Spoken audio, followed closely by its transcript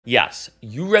Yes,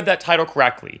 you read that title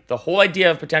correctly. The whole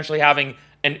idea of potentially having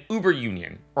an Uber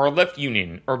union or a Lyft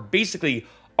union or basically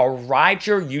a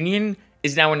rideshare union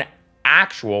is now an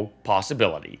actual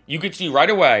possibility. You could see right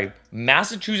away,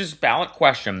 Massachusetts ballot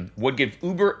question would give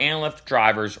Uber and Lyft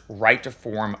drivers right to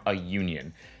form a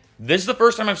union. This is the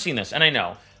first time I've seen this, and I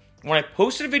know. When I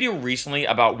posted a video recently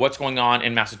about what's going on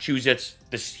in Massachusetts,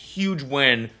 this huge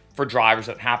win for drivers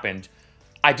that happened,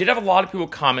 I did have a lot of people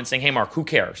comment saying, hey, Mark, who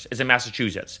cares? It's in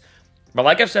Massachusetts. But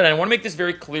like I've said, I want to make this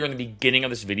very clear in the beginning of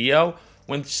this video.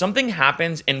 When something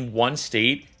happens in one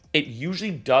state, it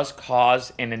usually does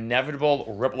cause an inevitable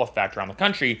ripple effect around the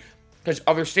country because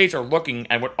other states are looking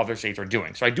at what other states are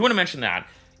doing. So I do want to mention that.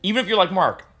 Even if you're like,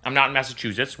 Mark, I'm not in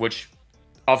Massachusetts, which,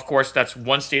 of course, that's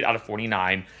one state out of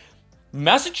 49.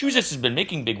 Massachusetts has been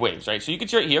making big waves, right? So you can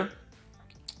see right here,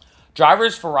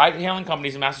 drivers for ride-hailing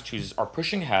companies in Massachusetts are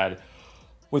pushing ahead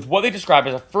with what they describe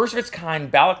as a first-of-its-kind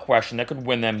ballot question that could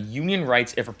win them union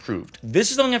rights if approved. This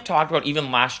is something I've talked about even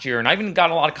last year, and I even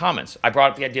got a lot of comments. I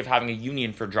brought up the idea of having a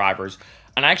union for drivers,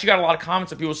 and I actually got a lot of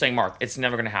comments of people saying, Mark, it's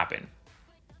never going to happen.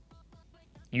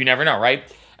 You never know, right?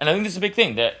 And I think this is a big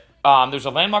thing, that there's a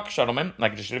landmark settlement,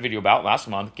 like I just did a video about last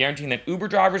month, guaranteeing that Uber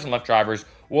drivers and Lyft drivers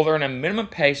will earn a minimum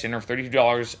pay standard of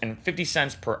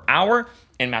 $32.50 per hour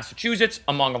in Massachusetts,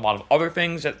 among a lot of other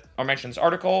things that are mentioned in this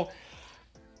article.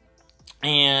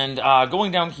 And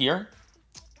going down here,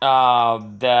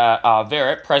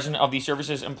 Verrett, president of the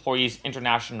Services Employees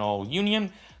International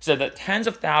Union, said that tens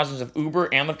of thousands of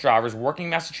Uber and Lyft drivers working in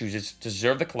Massachusetts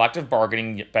deserve the collective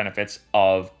bargaining benefits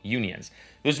of unions.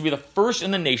 This will be the first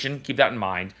in the nation, keep that in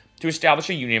mind, to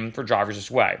establish a union for drivers this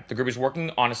way. The group is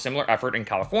working on a similar effort in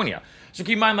California. So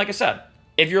keep in mind, like I said,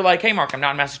 if you're like, hey, Mark, I'm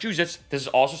not in Massachusetts, this is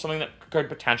also something that could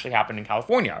potentially happen in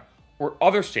California or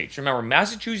other states. Remember,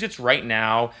 Massachusetts right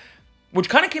now, which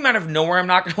kind of came out of nowhere, I'm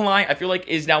not going to lie, I feel like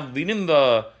is now leading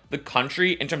the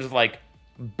country in terms of like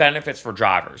benefits for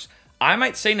drivers. I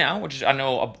might say now, which is I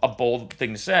know a bold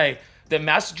thing to say, that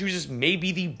Massachusetts may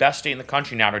be the best state in the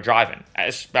country now to drive in,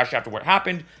 especially after what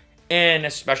happened, and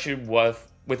especially with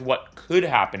what could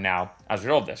happen now as a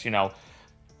result of this. You know,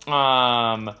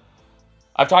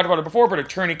 I've talked about it before, but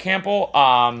Attorney Campbell,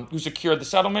 who secured the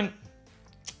settlement,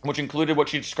 which included what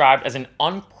she described as an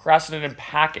unprecedented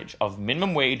package of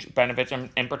minimum wage benefits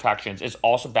and protections, is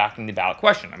also backing the ballot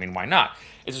question. I mean, why not?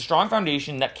 It's a strong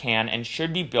foundation that can and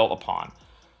should be built upon.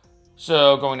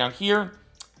 So going down here,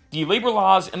 the labor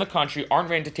laws in the country aren't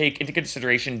ready to take into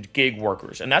consideration gig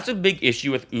workers. And that's a big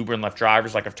issue with Uber and Lyft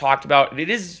drivers, like I've talked about. It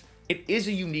is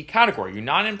a unique category. You're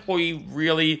not an employee,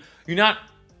 really. You're not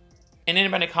an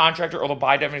independent contractor, although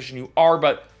by definition you are,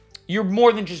 but you're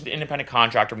more than just an independent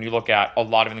contractor when you look at a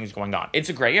lot of things going on. It's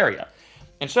a gray area.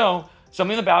 And so,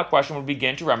 something in the ballot question would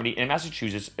begin to remedy in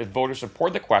Massachusetts if voters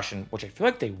support the question, which I feel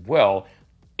like they will,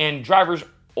 and drivers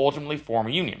ultimately form a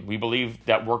union. We believe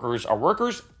that workers are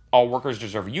workers. All workers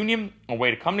deserve a union, a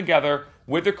way to come together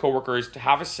with their coworkers to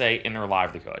have a say in their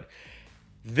livelihood.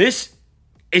 This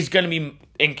is going to be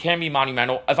and can be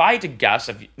monumental. If I had to guess,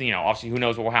 obviously who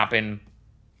knows what will happen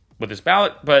with this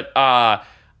ballot, but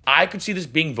I could see this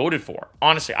being voted for.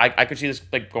 Honestly, I could see this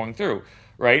like going through,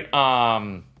 right?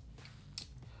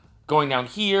 Going down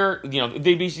here,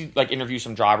 they basically like interview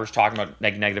some drivers talking about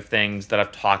negative things that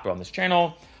I've talked about on this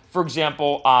channel. For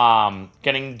example,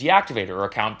 getting deactivated or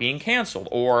account being canceled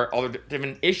or other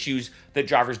different issues that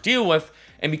drivers deal with.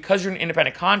 And because you're an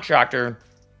independent contractor,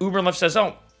 Uber and Lyft says,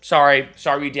 oh, sorry,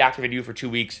 we deactivated you for 2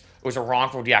 weeks. It was a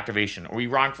wrongful deactivation, or we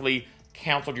wrongfully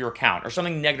canceled your account, or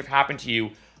something negative happened to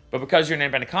you. But because you're an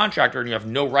independent contractor and you have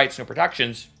no rights, no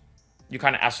protections, you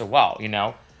kind of SOL,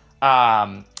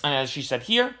 And as she said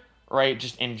here, right,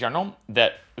 just in general,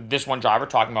 that this one driver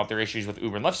talking about their issues with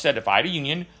Uber and Lyft said, if I had a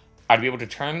union, I'd be able to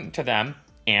turn to them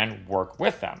and work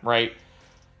with them, right?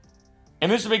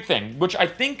 And this is a big thing, which I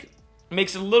think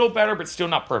makes it a little better, but still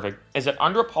not perfect, is that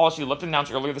under a policy Lyft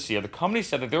announced earlier this year, the company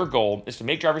said that their goal is to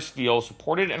make drivers feel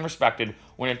supported and respected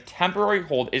when a temporary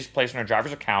hold is placed on a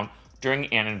driver's account during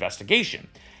an investigation.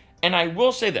 And I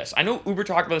will say this, I know Uber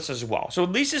talked about this as well, so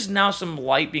at least there's now some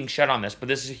light being shed on this, but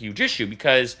this is a huge issue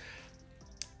because,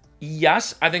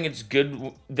 yes, I think it's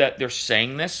good that they're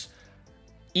saying this.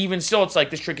 Even still, it's like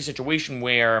this tricky situation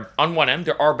where, on one end,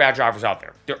 there are bad drivers out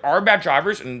there. There are bad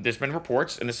drivers, and there's been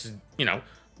reports, and this is,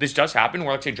 this does happen,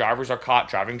 where, let's say, drivers are caught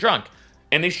driving drunk,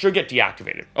 and they should get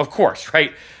deactivated, of course,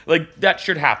 right? Like, that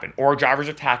should happen. Or drivers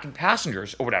attacking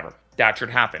passengers, or whatever. That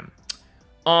should happen.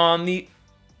 On the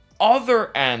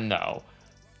other end, though,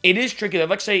 it is tricky that,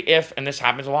 let's say, if, and this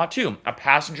happens a lot too, a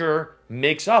passenger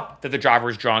makes up that the driver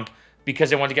is drunk,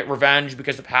 because they want to get revenge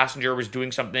because the passenger was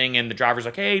doing something and the driver's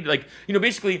like, hey, like,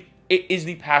 basically it is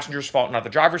the passenger's fault, not the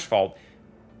driver's fault.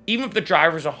 Even if the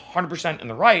driver's 100% in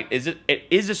the right, it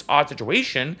is this odd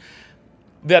situation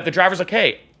that the driver's like,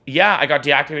 hey, yeah, I got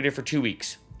deactivated for 2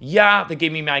 weeks. Yeah, they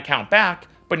gave me my account back,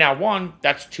 but now one,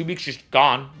 that's 2 weeks just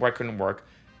gone where I couldn't work.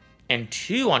 And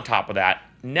two, on top of that,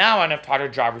 now, and I've talked to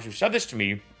drivers who said this to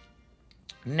me,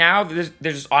 now there's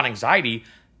this odd anxiety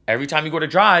every time you go to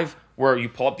drive where you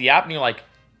pull up the app and you're like,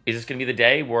 is this going to be the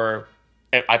day where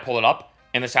I pull it up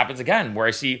and this happens again, where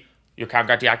I see your account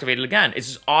got deactivated again? It's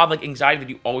this odd like anxiety that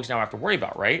you always now have to worry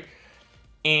about, right?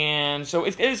 And so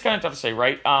it is kind of tough to say,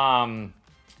 right?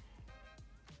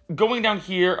 Going down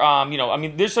here,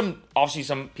 there's obviously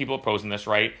some people opposing this,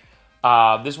 right?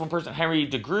 This one person, Henry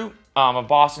DeGroot, of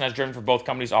Boston, has driven for both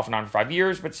companies off and on for 5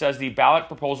 years, but says the ballot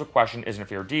proposal question isn't a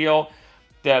fair deal.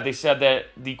 They said that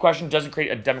the question doesn't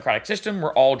create a democratic system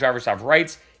where all drivers have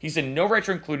rights. He said no rights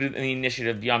are included in the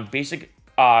initiative beyond basic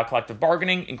collective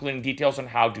bargaining, including details on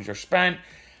how dues are spent.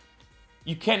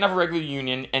 You can't have a regular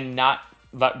union and not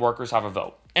let workers have a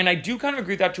vote. And I do kind of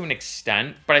agree with that to an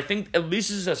extent, but I think at least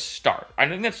this is a start. I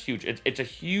think that's huge. It's a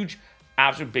huge,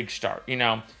 absolute big start,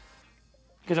 Because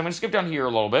I'm going to skip down here a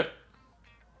little bit.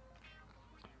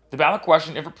 The ballot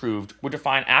question, if approved, would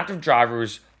define active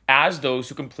drivers as those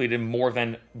who completed more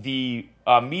than the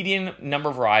median number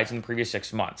of rides in the previous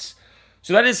 6 months.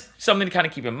 So that is something to kind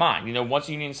of keep in mind. Once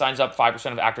a union signs up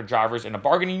 5% of active drivers in a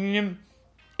bargaining union,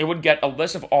 it would get a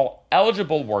list of all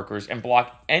eligible workers and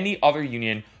block any other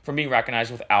union from being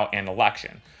recognized without an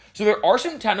election. So there are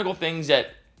some technical things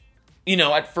that,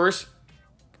 at first,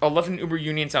 a Lyft and Uber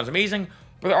union sounds amazing,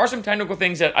 but there are some technical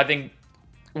things that I think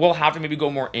we'll have to maybe go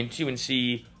more into and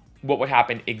see what would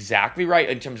happen exactly, right?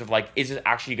 In terms of is this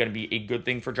actually going to be a good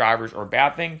thing for drivers or a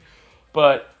bad thing?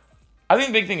 But I think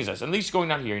the big thing is this, at least going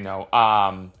down here,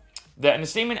 that in a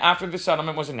statement after the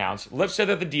settlement was announced, Lyft said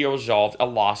that the deal resolved a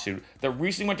lawsuit that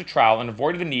recently went to trial and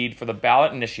avoided the need for the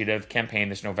ballot initiative campaign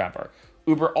this November.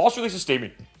 Uber also released a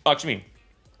statement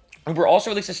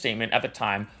at the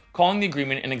time calling the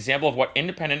agreement an example of what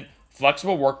independent,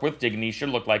 flexible work with dignity should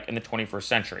look like in the 21st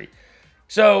century.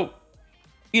 So,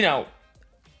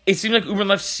 it seems like Uber and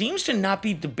Lyft seems to not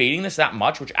be debating this that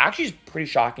much, which actually is pretty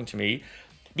shocking to me,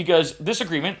 because this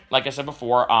agreement, like I said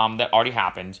before, that already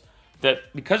happened, that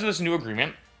because of this new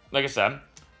agreement, like I said,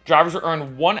 drivers will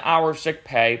earn 1 hour of sick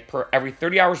pay per every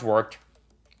 30 hours worked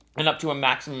and up to a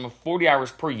maximum of 40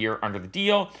 hours per year under the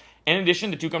deal. In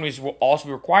addition, the two companies will also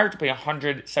be required to pay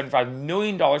 $175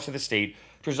 million to the state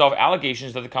to resolve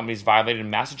allegations that the companies violated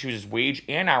Massachusetts wage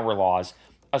and hour laws,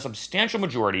 a substantial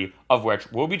majority of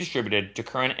which will be distributed to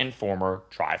current and former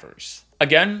drivers.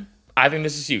 Again, I think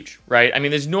this is huge, right?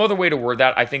 There's no other way to word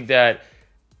that. I think that,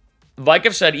 like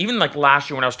I've said, even last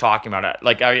year when I was talking about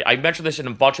it, I mentioned this in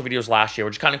a bunch of videos last year,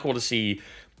 which is kind of cool to see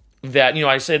that,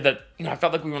 I said that, I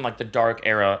felt like we were in the dark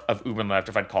era of Uber and Lyft,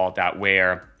 if I'd call it that,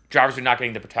 where drivers are not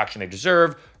getting the protection they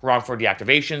deserve, wrongful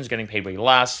deactivations, getting paid way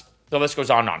less. The list goes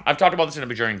on and on. I've talked about this in a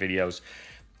bajillion videos.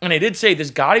 And I did say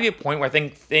there's got to be a point where I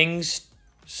think things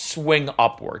swing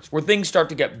upwards, where things start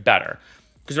to get better.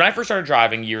 Because when I first started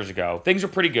driving years ago, things were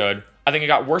pretty good. I think it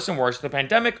got worse and worse. The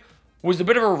pandemic was a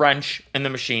bit of a wrench in the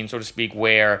machine, so to speak,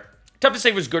 where tough to say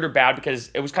it was good or bad because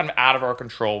it was kind of out of our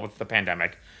control with the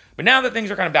pandemic. But now that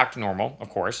things are kind of back to normal, of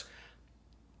course,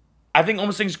 I think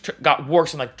almost things got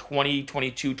worse in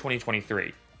 2022,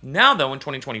 2023. Now, though, in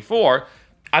 2024,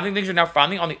 I think things are now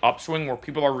finally on the upswing where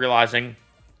people are realizing,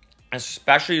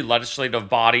 especially legislative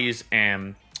bodies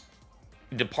and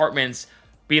departments,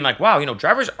 being like, wow,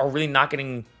 drivers are really not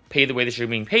getting paid the way they should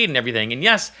be being paid and everything. And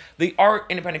yes, they are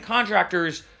independent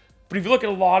contractors, but if you look at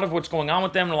a lot of what's going on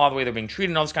with them and a lot of the way they're being treated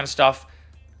and all this kind of stuff,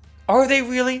 are they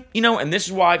really? And this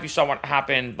is why, if you saw what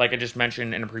happened, like I just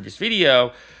mentioned in a previous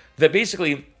video, that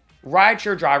basically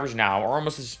rideshare drivers now are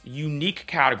almost this unique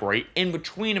category in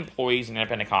between employees and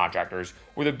independent contractors,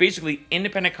 where they're basically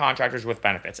independent contractors with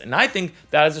benefits. And I think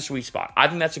that is a sweet spot. I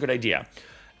think that's a good idea.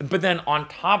 But then on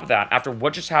top of that, after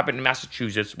what just happened in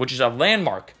Massachusetts, which is a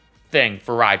landmark thing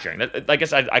for ride sharing, like I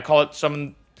said, I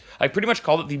pretty much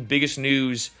call it the biggest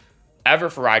news ever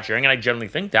for ride sharing, and I generally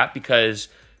think that because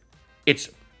it's,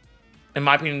 in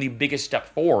my opinion, the biggest step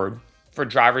forward for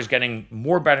drivers getting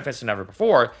more benefits than ever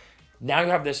before. Now you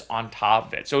have this on top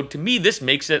of it. So to me, this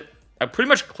makes it a pretty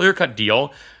much clear-cut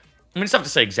deal. It's tough to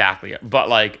say exactly,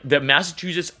 but that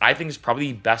Massachusetts, I think, is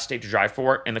probably the best state to drive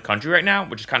for in the country right now,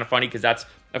 which is kind of funny because that's,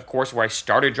 of course, where I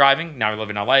started driving. Now I live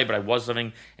in LA, but I was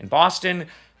living in Boston.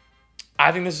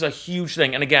 I think this is a huge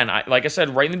thing. And again, like I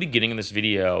said right in the beginning of this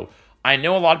video, I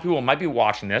know a lot of people might be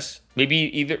watching this,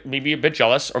 maybe a bit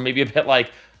jealous or maybe a bit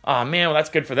like, oh man, well, that's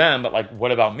good for them, but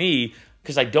what about me?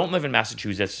 Because I don't live in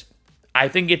Massachusetts. I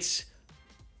think it's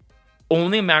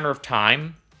only a matter of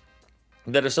time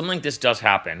that if something like this does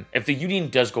happen, if the union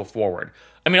does go forward.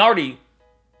 I mean, already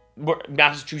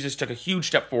Massachusetts took a huge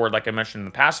step forward, like I mentioned in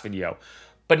the past video,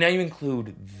 but now you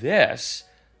include this,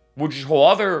 which is a whole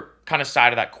other kind of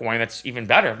side of that coin that's even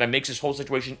better, that makes this whole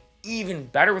situation even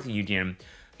better with the union.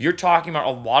 You're talking about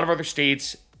a lot of other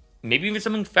states, maybe even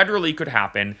something federally could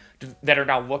happen, that are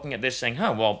now looking at this saying,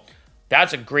 well,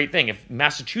 that's a great thing. If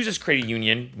Massachusetts create a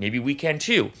union, maybe we can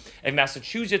too. If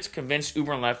Massachusetts convinced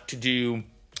Uber and Lyft to do,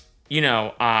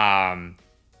 to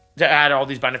add all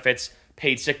these benefits,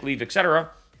 paid sick leave, etc.,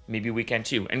 maybe we can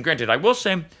too. And granted, I will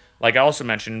say, like I also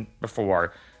mentioned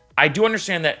before, I do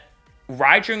understand that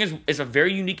ride-sharing is a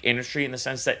very unique industry in the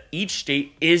sense that each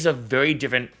state is a very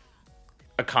different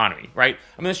economy, right?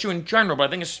 I mean, that's true in general, but I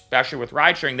think especially with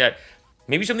ride-sharing that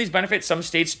maybe some of these benefits, some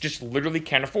states just literally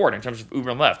can't afford in terms of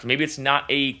Uber and Lyft. Maybe it's not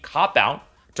a cop-out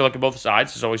to look at both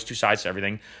sides. There's always two sides to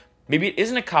everything. Maybe it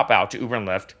isn't a cop-out to Uber and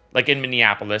Lyft, like in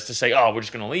Minneapolis, to say, we're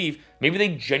just going to leave. Maybe they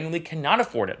genuinely cannot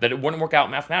afford it, that it wouldn't work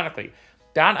out mathematically.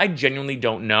 That I genuinely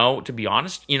don't know, to be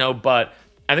honest, but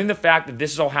I think the fact that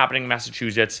this is all happening in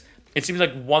Massachusetts, it seems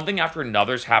like one thing after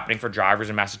another is happening for drivers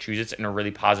in Massachusetts in a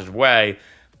really positive way.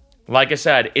 Like I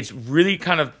said, it's really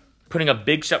kind of putting a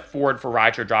big step forward for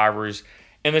rideshare drivers.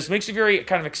 And this makes me very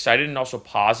kind of excited and also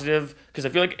positive, because I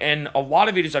feel like in a lot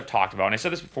of videos I've talked about, and I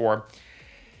said this before,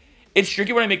 it's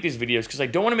tricky when I make these videos because I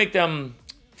don't want to make them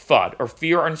FUD or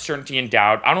fear, uncertainty, and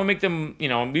doubt. I don't want to make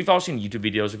them, we've all seen YouTube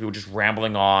videos of people just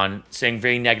rambling on, saying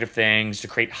very negative things to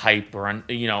create hype or, and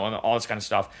all this kind of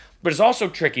stuff. But it's also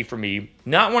tricky for me,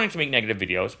 not wanting to make negative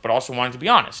videos, but also wanting to be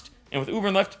honest. And with Uber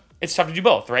and Lyft, it's tough to do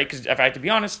both, right? Because if I have to be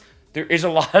honest, there is a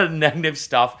lot of negative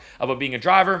stuff about being a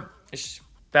driver,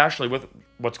 especially with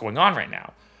what's going on right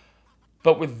now.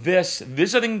 But with this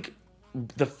I think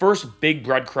the first big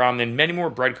breadcrumb, and many more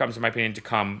breadcrumbs in my opinion to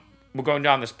come, we're going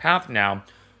down this path now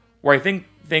where I think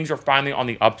things are finally on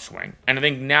the upswing. And I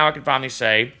think now I can finally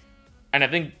say, and I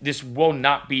think this will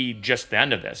not be just the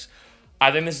end of this,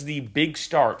 I think this is the big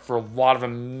start for a lot of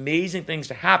amazing things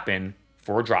to happen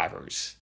for drivers.